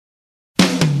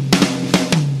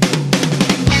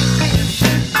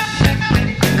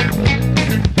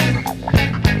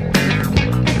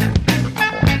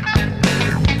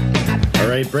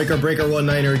Breaker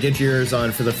 19er, get your ears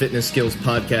on for the Fitness Skills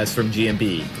Podcast from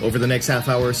GMB. Over the next half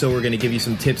hour or so, we're going to give you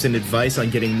some tips and advice on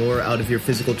getting more out of your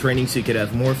physical training so you could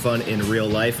have more fun in real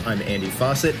life. I'm Andy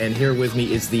Fawcett, and here with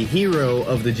me is the hero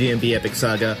of the GMB Epic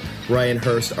Saga, Ryan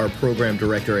Hurst, our program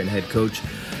director and head coach.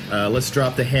 Let's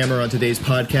drop the hammer on today's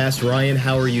podcast. Ryan,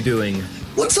 how are you doing?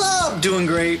 What's up? Doing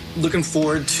great. Looking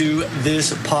forward to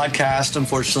this podcast.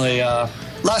 Unfortunately,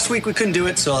 last week we couldn't do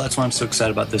it, so that's why I'm so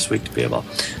excited about this week to be able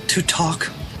to talk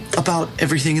about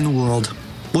everything in the world.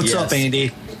 What's up, Andy?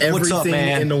 What's up, man?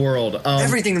 Everything in the world.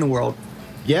 Everything in the world.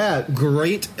 Yeah,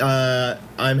 great.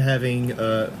 I'm having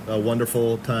a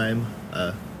wonderful time.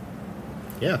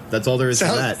 Yeah, that's all there is to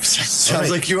that.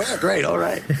 Sounds like you are. Great. All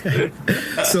right.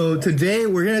 So today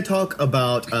we're going to talk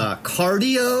about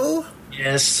cardio.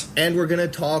 Yes. And we're going to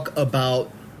talk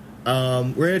about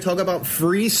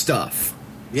free stuff.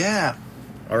 Yeah.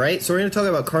 All right, so we're going to talk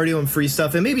about cardio and free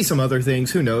stuff and maybe some other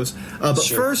things, who knows. But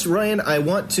First, Ryan, I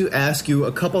want to ask you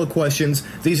a couple of questions.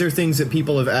 These are things that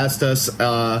people have asked us,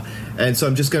 and so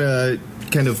I'm just going to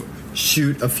kind of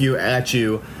shoot a few at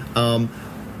you.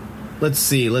 Let's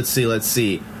see.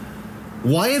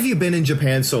 Why have you been in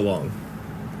Japan so long?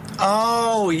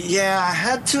 Oh, yeah, I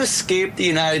had to escape the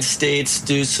United States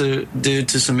due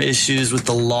to some issues with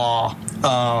the law.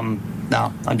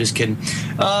 No, I'm just kidding.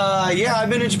 Yeah, I've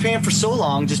been in Japan for so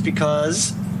long just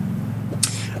because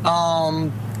I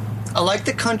like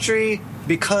the country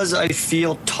because I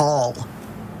feel tall.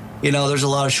 You know, there's a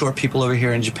lot of short people over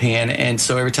here in Japan, and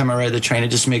so every time I ride the train, it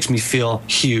just makes me feel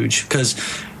huge because,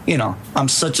 you know, I'm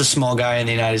such a small guy in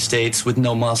the United States with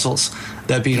no muscles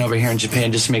that being over here in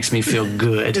Japan just makes me feel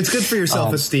good. It's good for your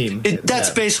self-esteem. That's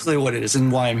basically what it is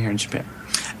and why I'm here in Japan.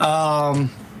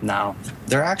 Now,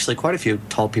 there are actually quite a few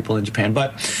tall people in Japan.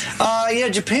 But, yeah,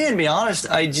 Japan, to be honest,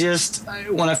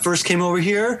 when I first came over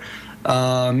here,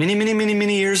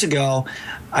 many years ago,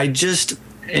 I just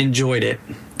enjoyed it.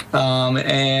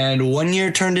 And 1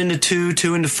 year turned into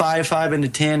two into five into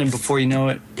 10, and before you know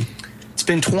it, it's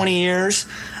been 20 years.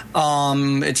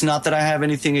 It's not that I have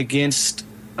anything against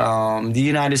the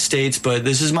United States, but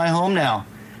this is my home now.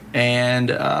 And,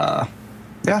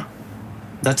 yeah,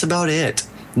 that's about it.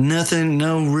 Nothing,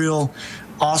 no real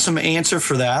awesome answer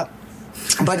for that.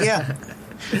 But yeah,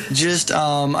 just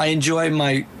I enjoy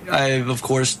my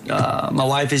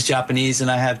wife is Japanese and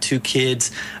I have 2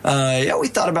 kids. Yeah, we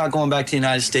thought about going back to the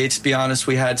United States. To be honest,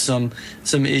 we had some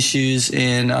issues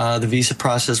in the visa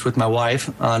process with my wife.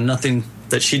 Nothing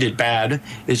that she did bad.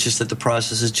 It's just that the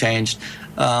process has changed.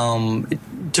 It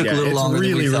took a little longer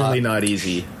than we thought. It's really not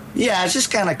easy. Yeah, it's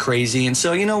just kind of crazy. And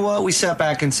so, you know what? We sat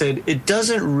back and said, it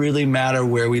doesn't really matter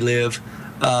where we live,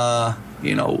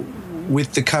 you know,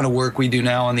 with the kind of work we do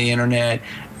now on the internet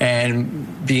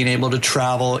and being able to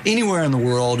travel anywhere in the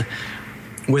world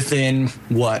within,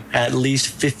 at least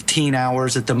 15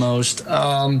 hours at the most.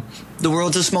 The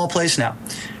world's a small place now.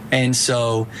 And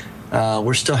so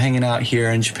we're still hanging out here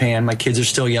in Japan. My kids are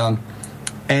still young.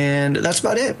 And that's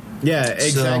about it. Yeah,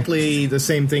 exactly the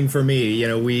same thing for me. You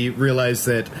know, we realized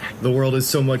that the world is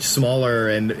so much smaller,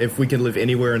 and if we could live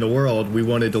anywhere in the world, we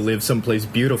wanted to live someplace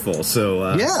beautiful.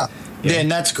 So yeah, and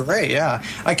that's great. Yeah,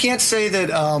 I can't say that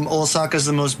Osaka is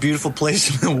the most beautiful place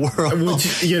in the world.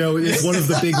 Which, you know, is one of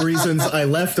the big reasons I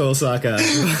left Osaka.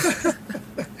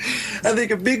 I think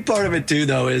a big part of it too,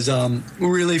 though, is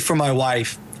really for my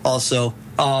wife. Also,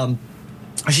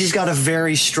 she's got a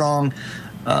very strong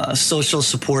social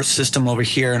support system over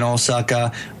here in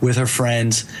Osaka with her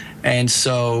friends. And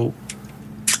so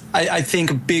I think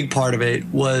a big part of it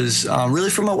was really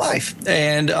for my wife.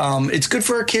 And it's good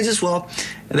for her kids as well.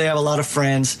 They have a lot of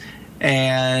friends.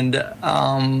 And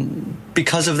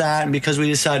because of that, and because we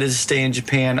decided to stay in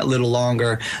Japan a little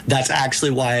longer, that's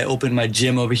actually why I opened my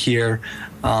gym over here.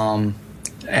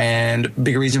 And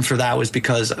big reason for that was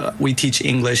because we teach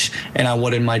English, and I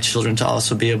wanted my children to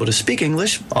also be able to speak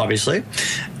English, obviously.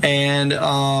 And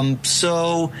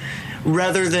so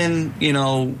rather than, you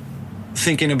know,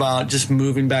 thinking about just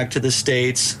moving back to the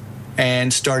States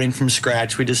and starting from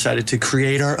scratch, we decided to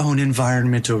create our own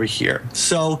environment over here.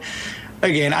 So,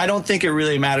 again, I don't think it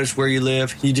really matters where you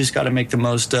live. You just got to make the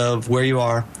most of where you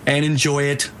are and enjoy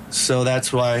it. So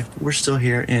that's why we're still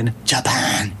here in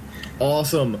Japan.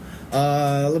 Awesome.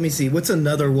 Let me see. What's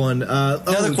another one?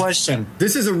 Another question.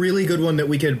 This is a really good one that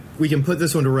we can put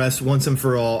this one to rest once and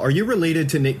for all. Are you related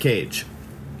to Nick Cage?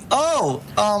 Oh,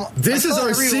 this is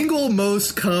our single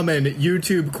most common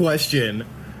YouTube question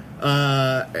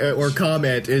or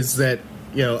comment is that,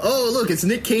 you know, oh, look, it's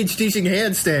Nick Cage teaching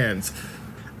handstands.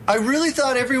 I really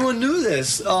thought everyone knew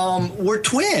this. We're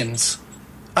twins.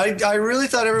 I really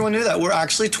thought everyone knew that. We're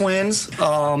actually twins.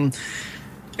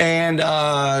 And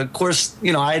of course,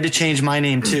 I had to change my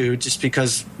name too, just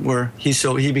because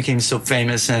he became so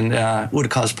famous and would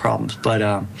have caused problems.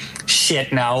 But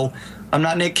shit, no, I'm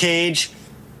not Nick Cage.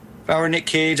 If I were Nick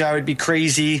Cage, I would be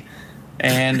crazy,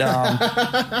 and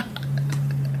I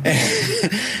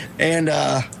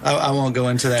won't go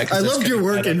into that. I loved your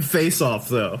work in Face Off,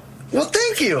 though. Well,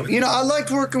 thank you. I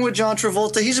liked working with John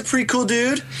Travolta. He's a pretty cool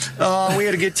dude. We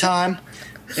had a good time.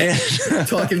 And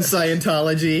talking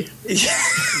Scientology.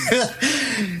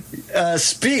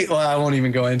 Well, I won't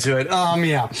even go into it.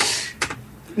 Yeah.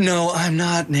 No, I'm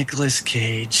not Nicolas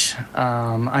Cage.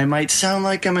 I might sound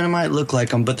like him and I might look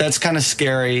like him, but that's kind of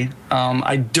scary.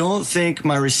 I don't think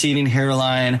my receding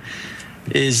hairline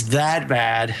is that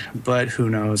bad, but who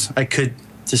knows? I could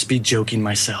just be joking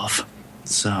myself.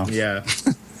 So yeah.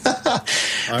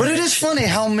 But it is funny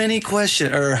how many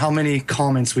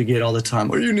comments we get all the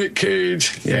time. Are you Nick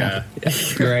Cage? Yeah.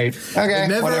 Great. Okay. It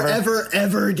never, whatever.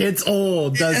 ever gets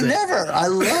old, does it? Never. I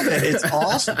love it. It's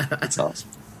awesome. It's awesome.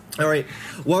 All right.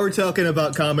 While we're talking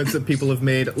about comments that people have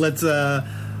made, let's.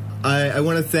 I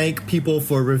want to thank people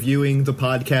for reviewing the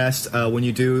podcast. When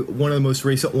you do one of the most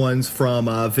recent ones from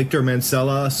Victor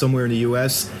Mancella, somewhere in the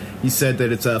U.S., he said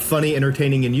that it's funny,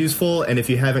 entertaining, and useful. And if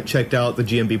you haven't checked out the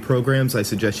GMB programs, I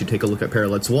suggest you take a look at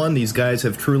Parallettes 1. These guys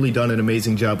have truly done an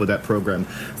amazing job with that program.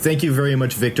 Thank you very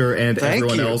much, Victor, and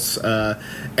everyone else.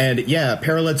 And yeah,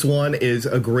 Parallettes 1 is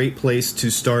a great place to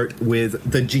start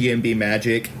with the GMB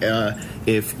magic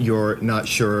if you're not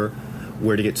sure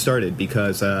where to get started,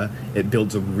 because it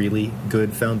builds a really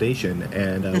good foundation,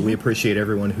 and we appreciate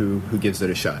everyone who gives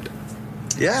it a shot.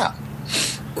 Yeah.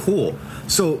 Cool.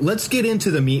 So let's get into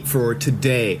the meat for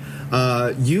today.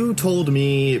 You told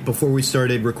me before we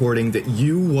started recording that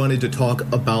you wanted to talk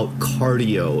about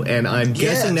cardio, and I'm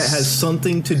guessing that has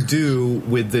something to do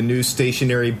with the new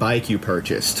stationary bike you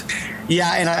purchased.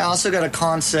 Yeah, and I also got a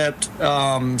Concept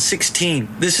 16.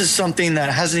 This is something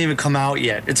that hasn't even come out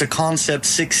yet. It's a Concept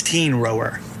 16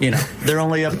 rower. They're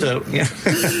only up to...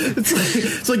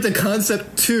 It's like the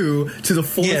Concept 2 to the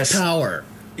fourth power.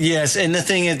 Yes, and the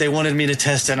thing is, they wanted me to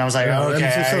test it, and I was like, okay.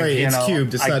 I'm so sorry, it's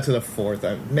cubed. It's not to the fourth.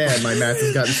 Man, my math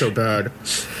has gotten so bad.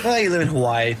 Well, you live in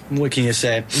Hawaii. What can you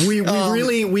say? We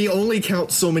only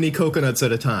count so many coconuts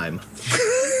at a time.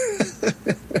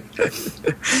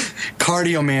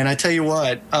 Cardio, man, I tell you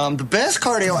what. The best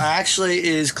cardio actually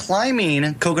is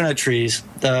climbing coconut trees,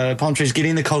 the palm trees,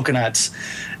 getting the coconuts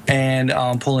and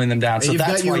pulling them down. So you've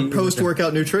got your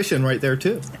post-workout nutrition right there,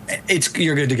 too.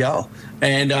 You're good to go.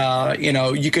 And,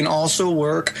 you can also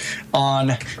work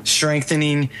on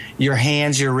strengthening your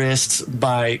hands, your wrists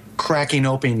by cracking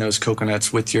open those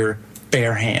coconuts with your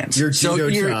bare hands. Your judo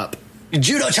chop.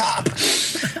 Judo chop.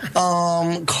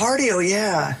 Cardio,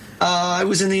 yeah. I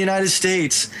was in the United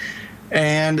States,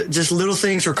 and just little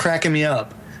things were cracking me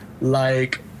up.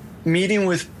 Like meeting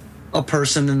with a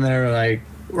person, and they're like,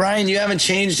 Ryan, you haven't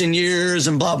changed in years,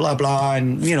 and blah, blah, blah.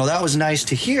 And, that was nice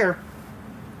to hear.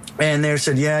 And they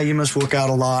said, yeah, you must work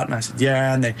out a lot. And I said,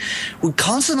 yeah. And they would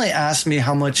constantly ask me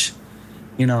how much,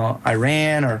 I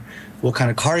ran or what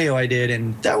kind of cardio I did.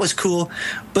 And that was cool.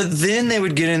 But then they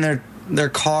would get in their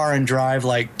car and drive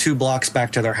like 2 blocks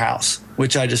back to their house,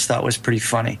 which I just thought was pretty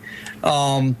funny.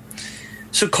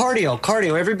 So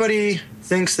cardio, everybody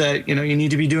thinks that, you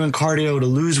need to be doing cardio to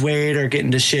lose weight or get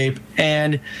into shape.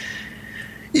 And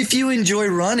if you enjoy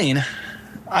running,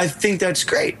 I think that's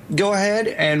great. Go ahead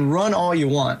and run all you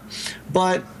want.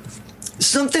 But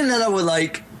something that I would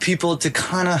like people to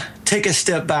kind of take a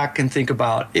step back and think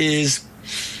about is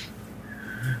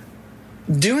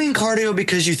doing cardio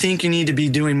because you think you need to be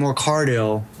doing more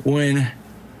cardio when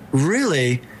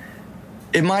really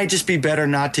it might just be better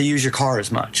not to use your car as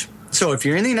much. So if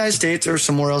you're in the United States or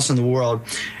somewhere else in the world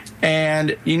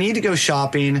and you need to go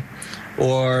shopping,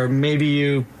 or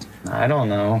maybe I don't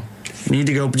know, need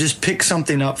to go just pick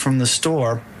something up from the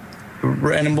store.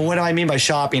 And what I mean by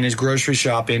shopping is grocery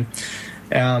shopping.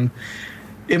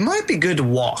 It might be good to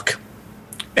walk.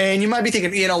 And you might be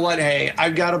thinking, you know what, hey,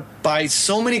 I've got to buy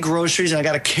so many groceries and I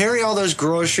got to carry all those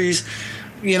groceries.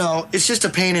 It's just a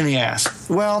pain in the ass.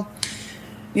 Well,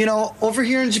 over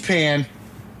here in Japan,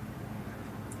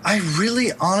 I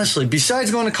really honestly, besides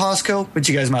going to Costco, which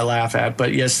you guys might laugh at,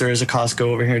 but yes, there is a Costco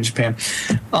over here in Japan.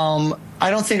 I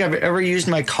don't think I've ever used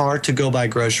my car to go buy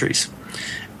groceries.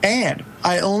 And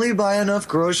I only buy enough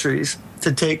groceries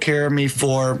to take care of me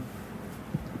for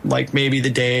like maybe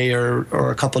the day or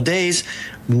a couple days.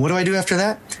 What do I do after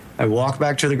that? I walk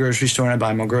back to the grocery store and I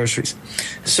buy more groceries.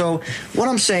 So what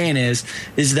I'm saying is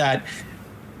that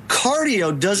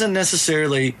cardio doesn't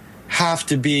necessarily have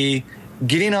to be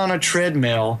getting on a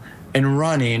treadmill and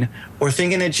running, or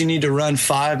thinking that you need to run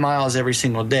 5 miles every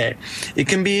single day. It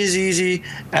can be as easy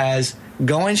as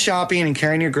going shopping and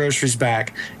carrying your groceries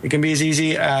back. It can be as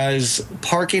easy as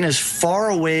parking as far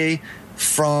away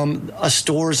from a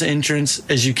store's entrance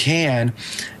as you can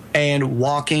and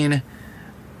walking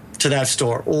to that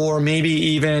store, or maybe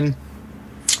even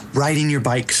riding your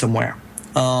bike somewhere.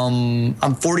 I'm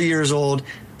 40 years old,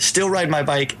 still ride my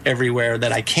bike everywhere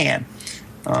that I can.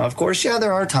 Of course,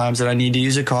 there are times that I need to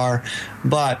use a car,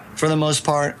 but for the most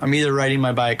part, I'm either riding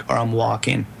my bike or I'm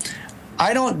walking.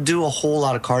 I don't do a whole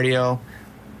lot of cardio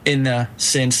in the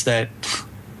sense that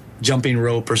jumping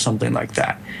rope or something like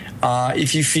that.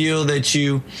 If you feel that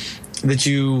you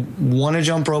want to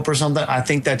jump rope or something, I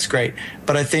think that's great.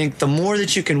 But I think the more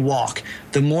that you can walk,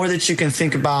 the more that you can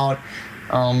think about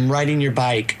riding your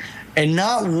bike and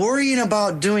not worrying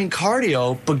about doing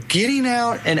cardio, but getting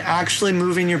out and actually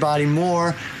moving your body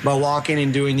more by walking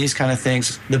and doing these kind of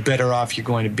things, the better off you're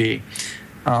going to be.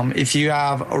 If you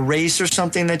have a race or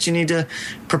something that you need to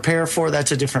prepare for,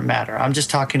 that's a different matter. I'm just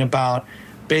talking about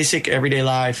basic everyday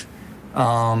life,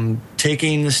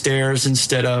 taking the stairs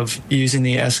instead of using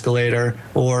the escalator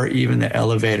or even the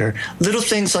elevator. Little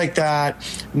things like that,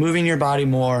 moving your body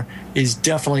more is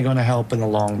definitely going to help in the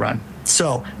long run.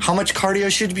 So how much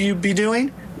cardio should you be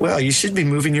doing? Well, you should be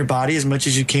moving your body as much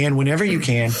as you can, whenever you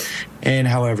can, and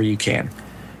however you can.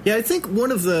 Yeah, I think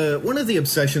one of the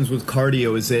obsessions with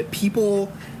cardio is that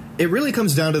people, it really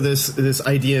comes down to this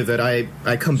idea that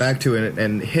I come back to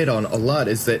and hit on a lot,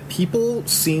 is that people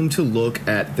seem to look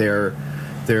at their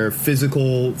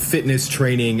physical fitness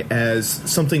training as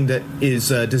something that is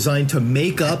designed to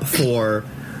make up for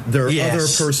their other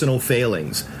personal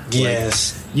failings.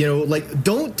 Yes.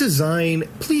 Don't design,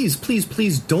 please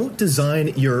don't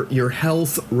design your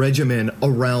health regimen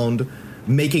around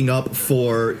making up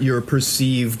for your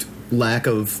perceived lack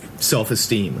of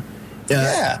self-esteem.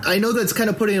 I know that's kind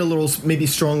of putting it a little maybe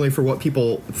strongly for what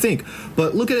people think,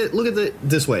 but look at it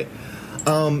this way.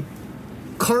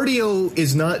 Cardio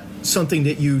is not something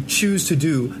that you choose to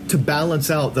do to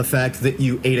balance out the fact that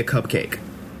you ate a cupcake.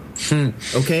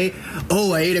 Okay?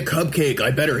 Oh, I ate a cupcake.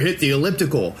 I better hit the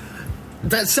elliptical.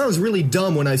 That sounds really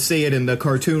dumb when I say it in the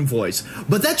cartoon voice,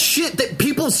 but that's shit that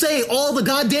people say all the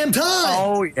goddamn time.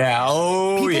 Oh,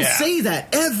 yeah. People say that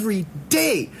every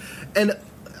day. And,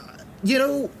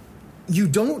 you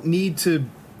don't need to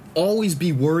always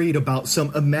be worried about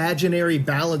some imaginary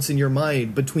balance in your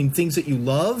mind between things that you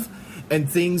love and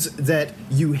things that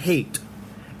you hate.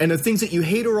 And the things that you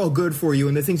hate are all good for you,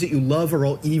 and the things that you love are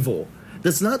all evil.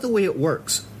 That's not the way it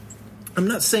works. I'm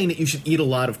not saying that you should eat a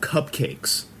lot of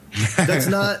cupcakes. That's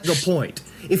not the point.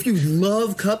 If you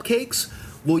love cupcakes,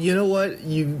 well, you know what?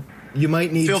 You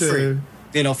might need feel to... free.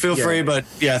 Feel free, but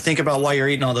think about why you're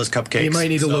eating all those cupcakes. You might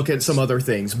need to look at some other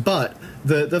things. But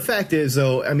the fact is,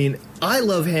 though, I mean, I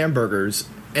love hamburgers,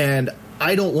 and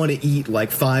I don't want to eat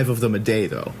like 5 of them a day,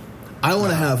 though. I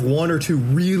want to have 1 or 2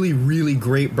 really, really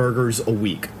great burgers a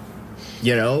week,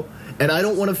 And I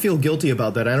don't want to feel guilty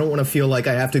about that. I don't want to feel like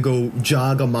I have to go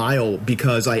jog a mile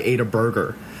because I ate a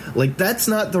burger. Like, that's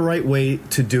not the right way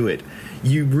to do it.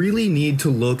 You really need to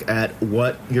look at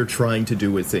what you're trying to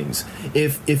do with things.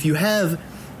 If you have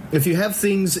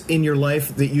things in your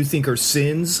life that you think are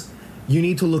sins, you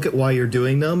need to look at why you're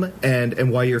doing them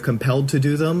and why you're compelled to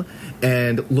do them,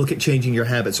 and look at changing your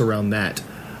habits around that.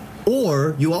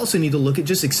 Or you also need to look at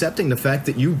just accepting the fact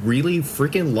that you really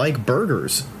freaking like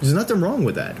burgers. There's nothing wrong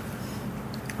with that.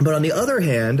 But on the other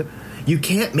hand, you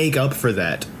can't make up for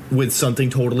that with something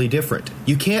totally different.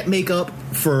 You can't make up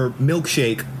for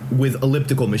milkshake with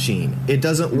elliptical machine. It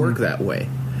doesn't work that way.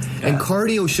 Yeah. And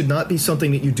cardio should not be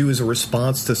something that you do as a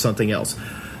response to something else.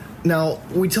 Now,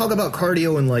 we talk about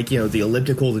cardio and the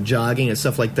elliptical, the jogging and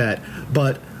stuff like that,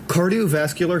 but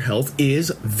cardiovascular health is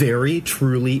very,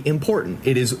 truly important.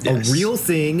 It is a real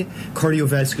thing.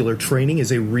 Cardiovascular training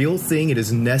is a real thing. It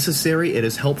is necessary. It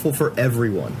is helpful for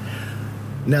everyone.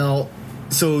 Now,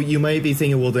 so you might be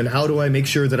thinking, well, then how do I make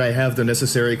sure that I have the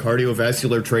necessary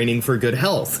cardiovascular training for good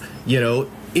health?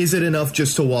 Is it enough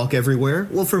just to walk everywhere?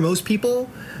 Well, for most people,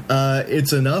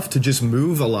 it's enough to just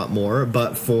move a lot more.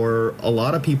 But for a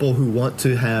lot of people who want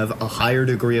to have a higher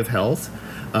degree of health,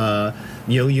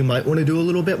 you might want to do a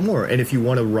little bit more. And if you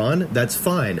want to run, that's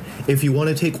fine. If you want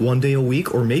to take 1 day a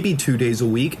week or maybe 2 days a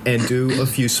week and do a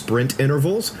few sprint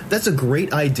intervals, that's a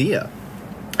great idea.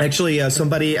 Actually,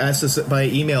 somebody asked us by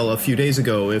email a few days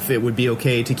ago if it would be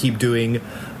okay to keep doing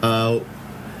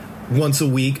once a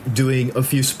week, doing a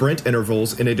few sprint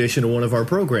intervals in addition to one of our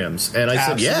programs. And I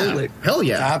said, yeah, hell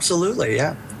yeah. Absolutely,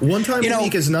 yeah. One time a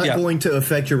week is not going to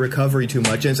affect your recovery too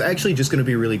much, and it's actually just going to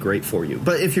be really great for you.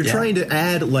 But if you're trying to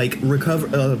add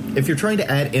if you're trying to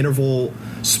add interval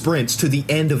sprints to the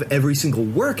end of every single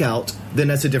workout, then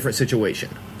that's a different situation.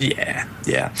 Yeah.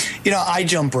 I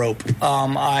jump rope.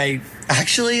 I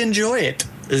actually enjoy it.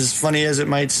 As funny as it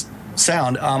might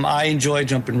sound, I enjoy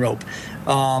jumping rope.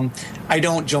 I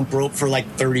don't jump rope for like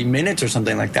 30 minutes or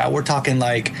something like that. We're talking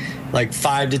like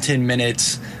 5 to 10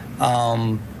 minutes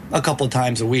a couple of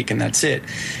times a week, and that's it.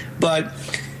 But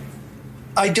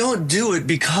I don't do it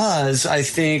because I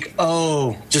think,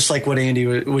 just like what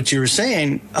you were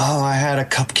saying, I had a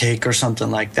cupcake or something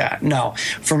like that. No,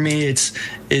 for me,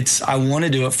 it's I want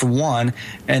to do it for one,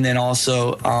 and then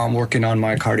also working on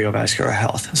my cardiovascular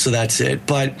health. So that's it.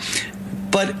 But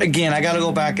again, I got to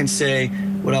go back and say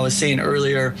what I was saying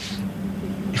earlier.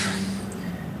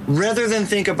 Rather than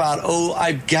think about,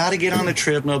 I've got to get on a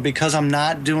treadmill because I'm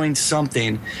not doing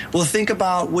something. Well, think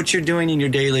about what you're doing in your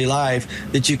daily life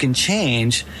that you can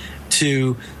change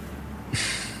to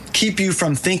keep you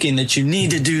from thinking that you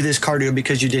need to do this cardio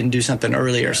because you didn't do something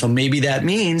earlier. So maybe that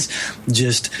means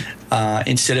just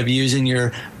instead of using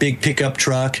your big pickup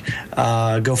truck,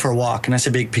 go for a walk. And that's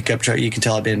a big pickup truck. You can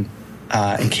tell I've been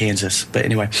in Kansas. But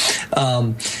anyway,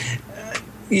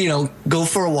 go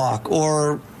for a walk,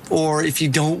 or if you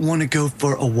don't want to go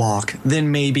for a walk, then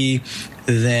maybe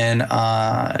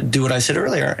do what I said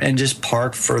earlier and just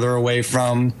park further away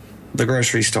from the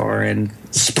grocery store and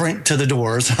sprint to the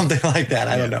door or something like that.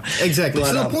 I don't know. Exactly.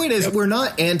 So the point is, we're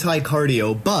not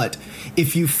anti-cardio, but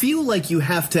if you feel like you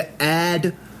have to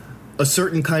add a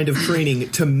certain kind of training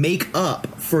to make up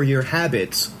for your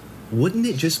habits, wouldn't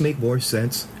it just make more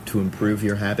sense to improve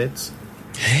your habits?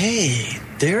 Hey,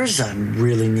 there's a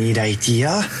really neat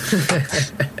idea.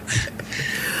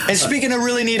 And speaking of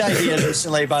really neat ideas,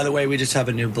 recently, by the way, we just have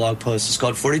a new blog post. It's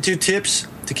called 42 Tips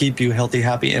to Keep You Healthy,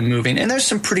 Happy, and Moving. And there's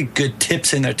some pretty good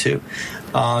tips in there, too.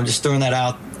 Just throwing that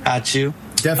out at you.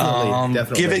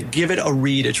 Definitely. Give it a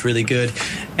read. It's really good.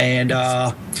 And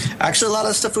actually, a lot of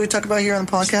the stuff we talk about here on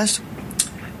the podcast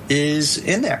is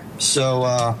in there.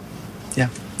 So,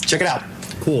 check it out.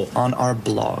 Cool. On our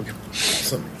blog.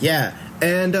 Awesome. Yeah.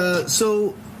 And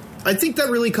so I think that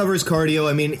really covers cardio.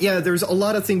 I mean, there's a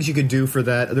lot of things you could do for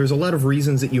that. There's a lot of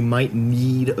reasons that you might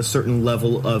need a certain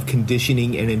level of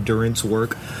conditioning and endurance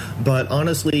work. But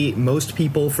honestly, most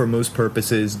people, for most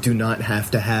purposes, do not have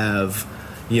to have,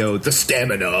 the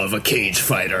stamina of a cage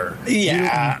fighter.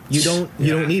 Yeah. You don't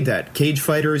need that. Cage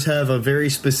fighters have a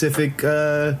very specific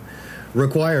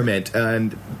requirement,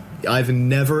 and I've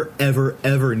never, ever,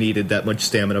 ever needed that much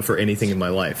stamina for anything in my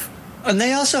life. And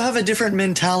they also have a different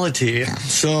mentality,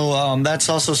 so that's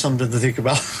also something to think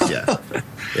about.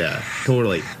 Yeah,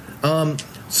 totally.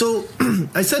 So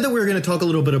I said that we were going to talk a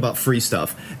little bit about free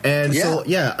stuff, and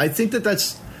I think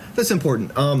that's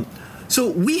important.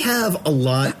 So we have a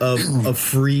lot of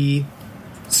free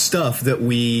stuff that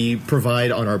we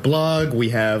provide on our blog.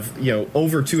 We have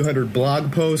over 200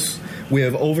 blog posts. We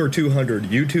have over 200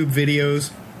 YouTube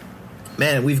videos.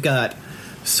 Man, we've got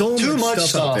so much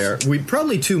stuff out there.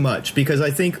 Probably too much, because I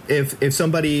think if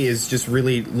somebody is just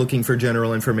really looking for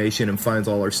general information and finds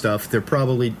all our stuff, they're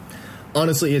probably,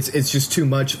 honestly, it's just too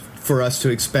much for us to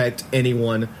expect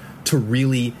anyone to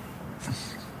really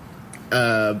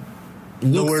look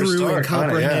through and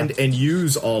comprehend and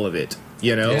use all of it.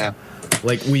 Yeah.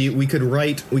 Like we could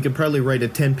probably write a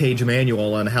 10-page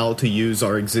manual on how to use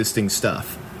our existing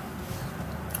stuff.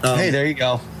 Hey, there you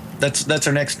go. That's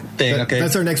our next thing. Okay,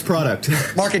 that's our next product.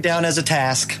 Mark it down as a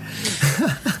task.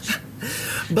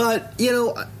 But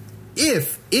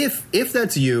if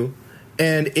that's you,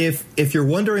 and if you're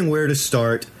wondering where to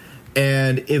start,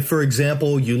 and if, for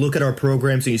example, you look at our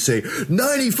programs and you say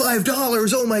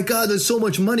 $95, oh my God, that's so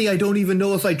much money, I don't even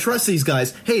know if I trust these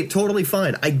guys. Hey, totally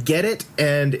fine. I get it,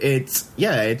 and it's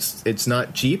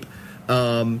not cheap,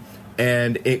 and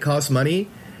it costs money,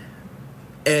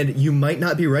 and you might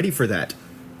not be ready for that.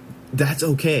 That's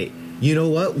okay. You know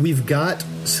what? We've got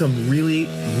some really,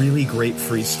 really great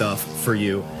free stuff for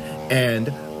you,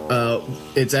 and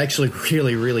it's actually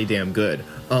really, really damn good.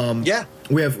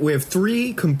 We have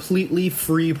 3 completely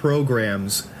free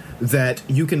programs that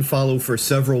you can follow for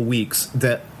several weeks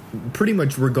that pretty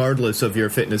much regardless of your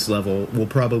fitness level will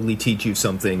probably teach you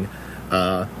something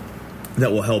that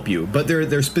will help you. But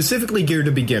they're specifically geared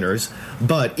to beginners,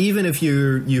 but even if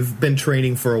you've been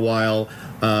training for a while,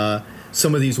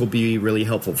 some of these will be really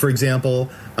helpful. For example,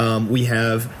 we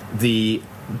have the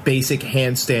basic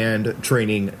handstand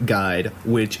training guide,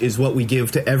 which is what we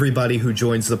give to everybody who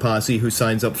joins the posse, who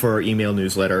signs up for our email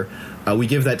newsletter. We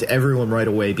give that to everyone right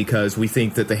away because we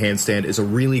think that the handstand is a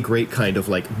really great kind of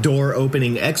like door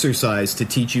opening exercise to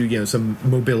teach you, some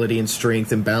mobility and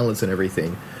strength and balance and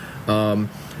everything. Ryan,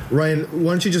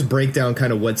 why don't you just break down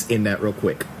kind of what's in that real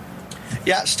quick?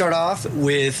 Yeah, start off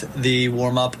with the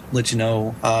warm-up, let you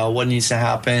know what needs to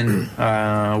happen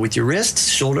with your wrists,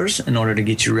 shoulders, in order to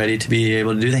get you ready to be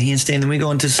able to do the handstand. Then we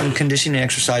go into some conditioning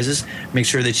exercises, make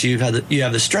sure that you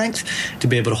have the strength to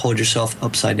be able to hold yourself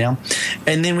upside down.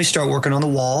 And then we start working on the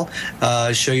wall,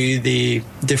 show you the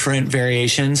different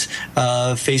variations,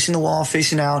 facing the wall,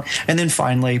 facing out, and then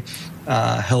finally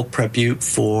help prep you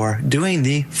for doing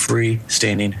the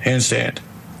freestanding handstand.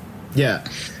 Yeah.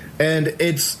 And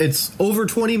it's over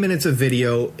 20 minutes of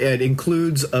video. It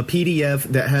includes a PDF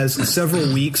that has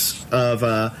several weeks of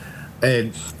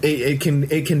and it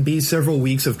can be several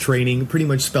weeks of training, pretty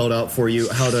much spelled out for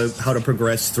you how to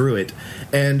progress through it.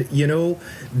 And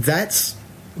that's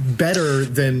better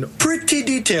than pretty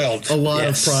detailed. A lot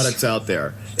of products out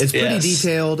there. It's pretty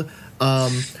detailed.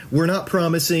 We're not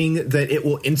promising that it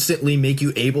will instantly make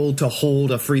you able to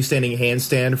hold a freestanding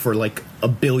handstand for like a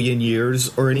billion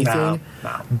years or anything,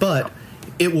 but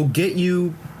it will get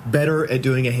you better at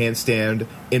doing a handstand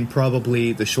in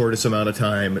probably the shortest amount of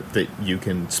time that you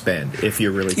can spend if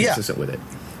you're really consistent with it.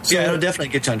 So, it'll definitely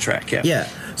get you on track, Yeah,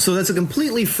 so that's a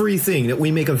completely free thing that we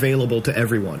make available to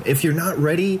everyone. If you're not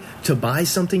ready to buy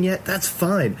something yet, that's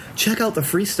fine. Check out the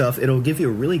free stuff. It'll give you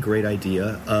a really great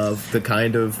idea of the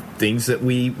kind of things that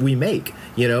we make,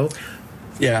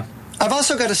 Yeah. I've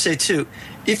also got to say, too,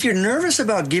 if you're nervous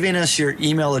about giving us your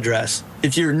email address,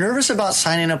 if you're nervous about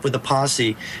signing up with the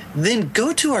posse, then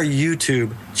go to our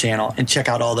YouTube channel and check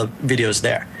out all the videos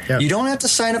there. Yeah. You don't have to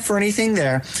sign up for anything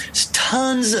there. There's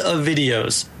tons of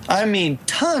videos. I mean,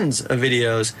 tons of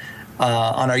videos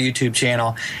on our YouTube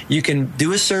channel. You can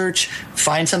do a search,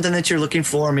 find something that you're looking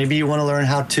for. Maybe you want to learn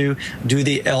how to do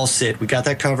the L-sit. We got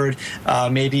that covered.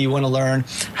 Maybe you want to learn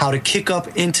how to kick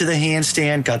up into the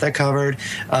handstand. Got that covered.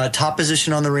 Top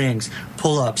position on the rings,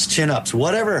 pull-ups, chin-ups,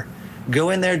 whatever.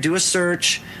 Go in there, do a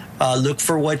search, look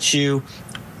for what you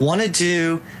want to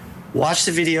do, watch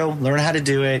the video, learn how to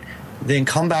do it, then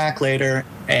come back later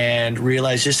and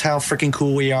realize just how freaking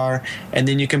cool we are, and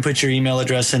then you can put your email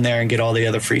address in there and get all the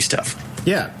other free stuff.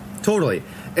 Yeah, totally.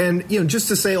 And, just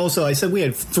to say also, I said we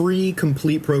had 3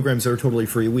 complete programs that are totally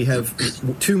free. We have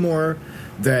 2 more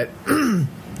that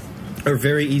are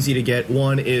very easy to get.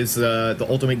 One is the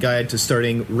Ultimate Guide to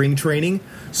Starting Ring Training.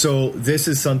 So this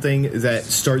is something that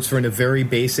starts from the very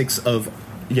basics of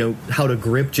how to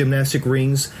grip gymnastic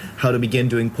rings, how to begin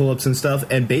doing pull-ups and stuff,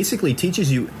 and basically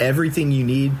teaches you everything you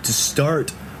need to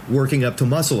start working up to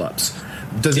muscle-ups.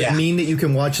 Does it mean that you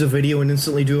can watch the video and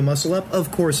instantly do a muscle-up?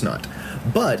 Of course not.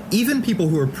 But even people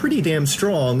who are pretty damn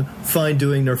strong find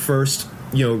doing their first,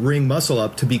 ring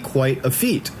muscle-up to be quite a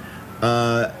feat.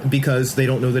 Because they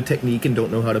don't know the technique and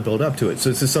don't know how to build up to it. So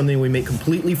this is something we make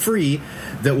completely free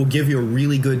that will give you a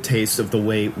really good taste of the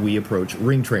way we approach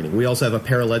ring training. We also have a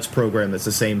Parallettes program that's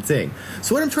the same thing.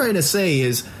 So what I'm trying to say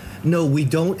is, no, we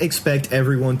don't expect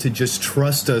everyone to just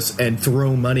trust us and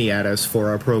throw money at us for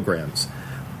our programs.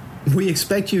 We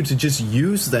expect you to just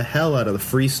use the hell out of the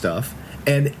free stuff.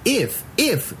 And if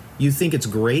you think it's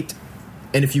great,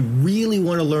 and if you really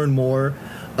want to learn more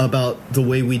about the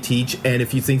way we teach, and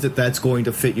if you think that that's going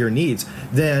to fit your needs,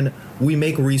 then we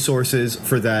make resources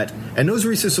for that. And those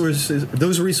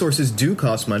resources do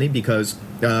cost money because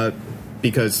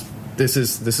this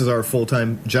is our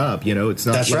full-time job. It's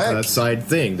not a side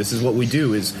thing. This is what we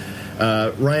do. Is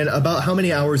Ryan, about how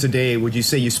many hours a day would you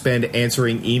say you spend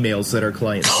answering emails that our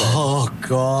clients send? Oh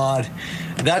God,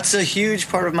 that's a huge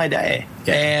part of my day.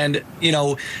 Yeah. And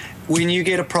when you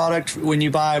get a product, when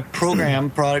you buy a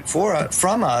product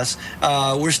from us,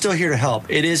 we're still here to help.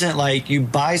 It isn't like you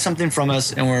buy something from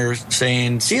us and we're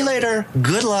saying, see you later,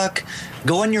 good luck,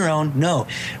 go on your own. No.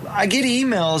 I get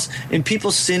emails and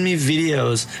people send me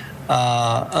videos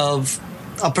of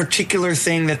a particular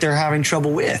thing that they're having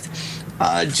trouble with.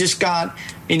 Just got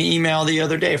an email the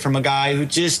other day from a guy who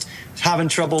just having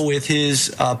trouble with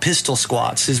his pistol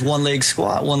squats, his one-leg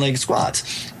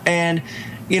squats. And,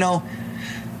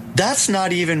 that's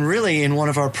not even really in one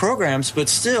of our programs, but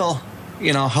still,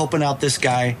 helping out this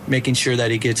guy, making sure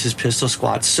that he gets his pistol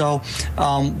squats. So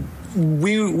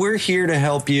we're here to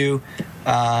help you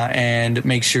and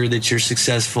make sure that you're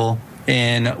successful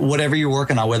in whatever you're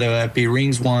working on, whether that be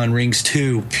Rings 1, Rings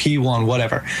 2, P1,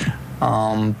 whatever.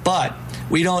 But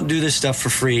we don't do this stuff for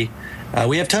free.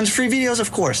 We have tons of free videos,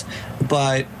 of course,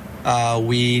 but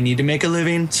We need to make a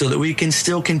living so that we can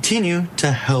still continue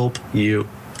to help you.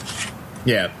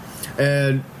 Yeah,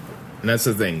 and that's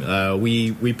the thing.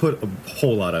 We put a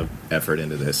whole lot of effort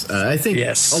into this. I think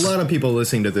a lot of people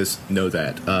listening to this know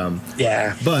that.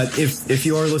 Yeah. But if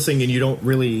you are listening and you don't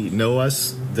really know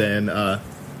us, then I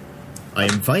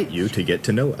invite you to get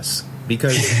to know us,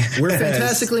 because we're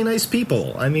fantastically nice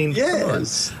people. I mean, come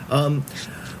on.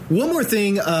 One more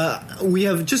thing. We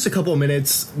have just a couple of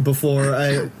minutes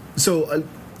before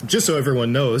just so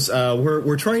everyone knows,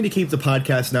 we're trying to keep the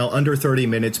podcast now under 30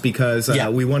 minutes because we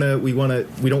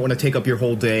don't want to take up your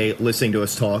whole day listening to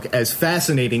us talk, as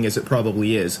fascinating as it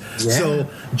probably is. Yeah. So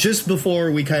just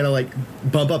before we kind of like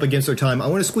bump up against our time, I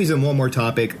want to squeeze in one more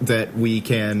topic that we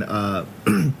can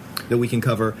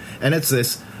cover, and it's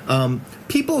this: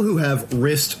 people who have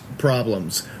wrist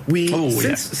problems.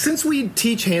 Since we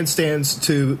teach handstands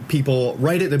to people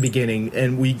right at the beginning,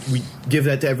 and we give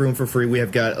that to everyone for free, we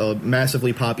have got a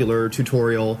massively popular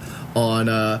tutorial on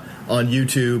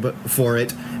YouTube for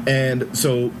it. And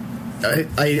so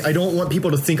I don't want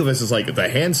people to think of us as like the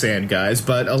handstand guys,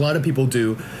 but a lot of people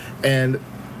do. And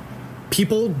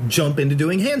people jump into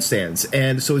doing handstands.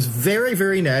 And so it's very,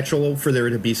 very natural for there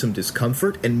to be some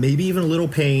discomfort and maybe even a little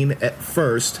pain at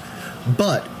first.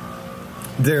 But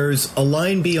there's a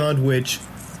line beyond which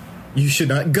you should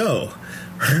not go,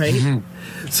 right?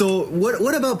 Mm-hmm. So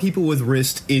what about people with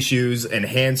wrist issues and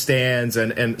handstands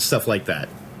and stuff like that?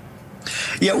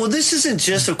 Yeah, well, this isn't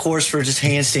just, of course, for just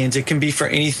handstands. It can be for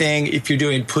anything. If you're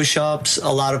doing push-ups, a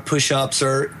lot of push-ups,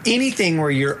 or anything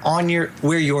where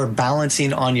you're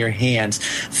balancing on your hands.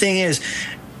 Thing is,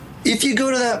 if you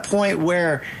go to that point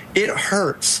where it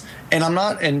hurts,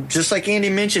 and just like Andy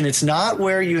mentioned, it's not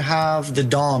where you have the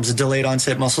DOMS, the delayed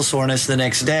onset muscle soreness, the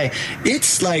next day.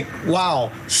 It's like, wow,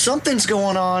 something's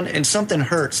going on and something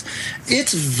hurts.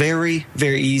 It's very,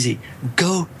 very easy.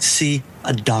 Go see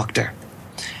a doctor.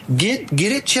 Get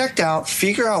it checked out,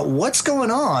 figure out what's going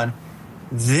on.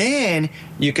 Then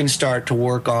you can start to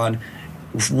work on,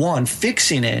 one,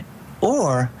 fixing it,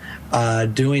 or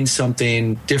doing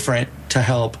something different to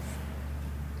help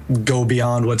go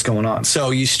beyond what's going on. So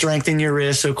you strengthen your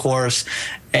wrists, of course,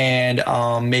 and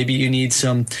maybe you need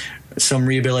some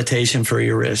rehabilitation for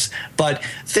your wrists. But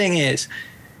thing is,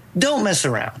 don't mess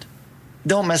around.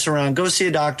 Don't mess around. Go see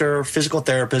a doctor, physical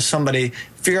therapist, somebody,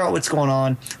 figure out what's going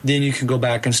on. Then you can go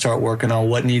back and start working on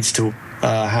what needs to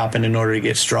happen in order to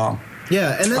get strong.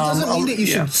 Yeah, and that doesn't mean that you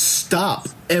should stop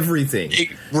everything.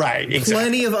 Right, exactly.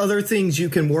 Plenty of other things you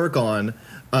can work on.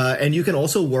 And you can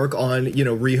also work on,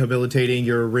 rehabilitating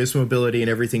your wrist mobility and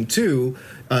everything too,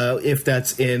 if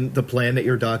that's in the plan that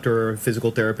your doctor or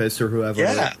physical therapist or whoever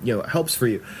helps for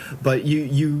you. But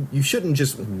you shouldn't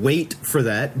just wait for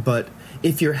that. But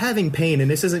if you're having pain,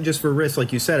 and this isn't just for wrists,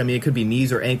 like you said, I mean, it could be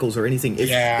knees or ankles or anything.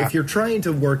 If you're trying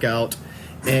to work out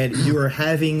and you are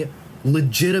having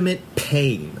legitimate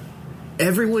pain,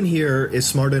 everyone here is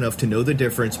smart enough to know the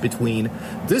difference between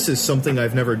this is something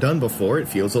I've never done before, it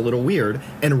feels a little weird,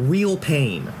 and real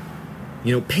pain.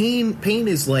 Pain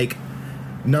is like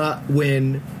not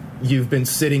when you've been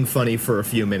sitting funny for a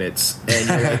few minutes and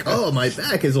you're like, oh, my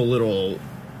back is a little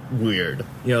weird.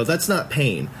 That's not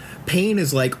pain. Pain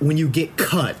is like when you get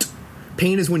cut.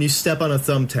 Pain is when you step on a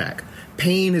thumbtack.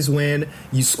 Pain is when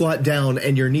you squat down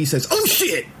and your knee says, oh,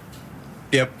 shit!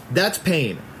 Yep. That's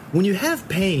pain. When you have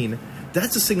pain,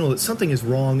 that's a signal that something is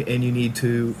wrong, and you need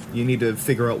to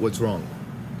figure out what's wrong.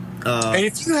 And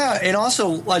if you have, and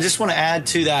also I just want to add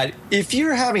to that, if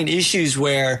you're having issues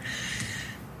where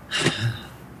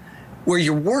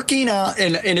you're working out,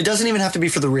 and it doesn't even have to be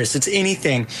for the wrist, it's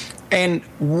anything, and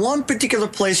one particular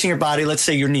place in your body, let's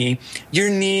say your knee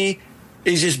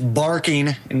is just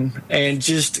barking and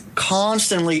just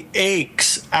constantly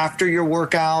aches after your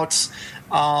workouts.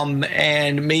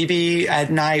 And maybe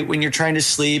at night when you're trying to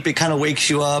sleep, it kind of wakes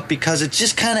you up because it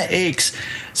just kind of aches.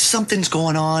 Something's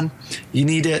going on. You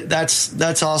need to,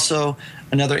 that's also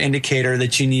another indicator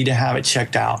that you need to have it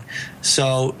checked out.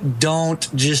 So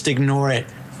don't just ignore it.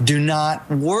 Do not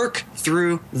work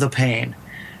through the pain.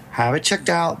 Have it checked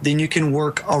out. Then you can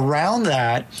work around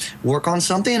that, work on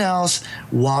something else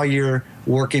while you're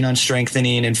working on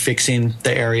strengthening and fixing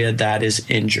the area that is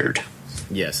injured.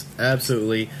 Yes,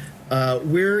 absolutely.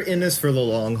 We're in this for the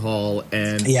long haul,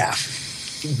 and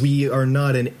we are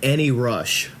not in any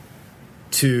rush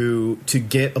to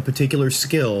get a particular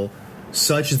skill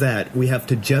such that we have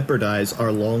to jeopardize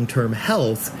our long-term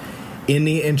health in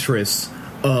the interests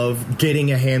of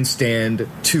getting a handstand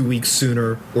 2 weeks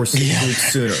sooner or 6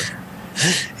 weeks sooner.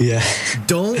 Yeah.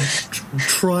 Don't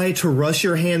try to rush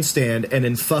your handstand and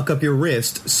then fuck up your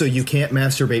wrist so you can't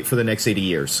masturbate for the next 80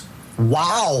 years.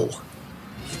 Wow.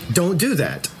 Don't do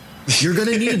that. You're going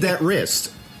to need that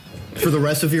wrist for the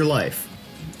rest of your life.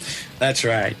 That's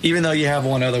right. Even though you have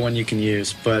one other one you can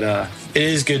use. But it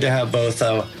is good to have both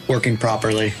working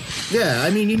properly. Yeah,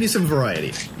 I mean, you need some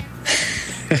variety.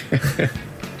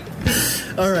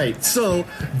 All right, so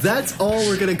that's all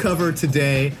we're going to cover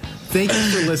today. Thank you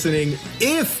for listening.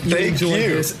 If you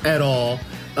enjoyed this at all,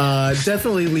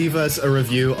 definitely leave us a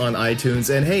review on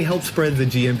iTunes. And, hey, help spread the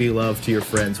GMB love to your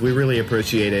friends. We really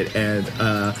appreciate it. And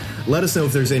let us know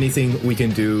if there's anything we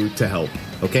can do to help.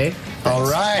 Okay? Thanks.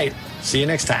 All right. See you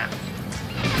next time.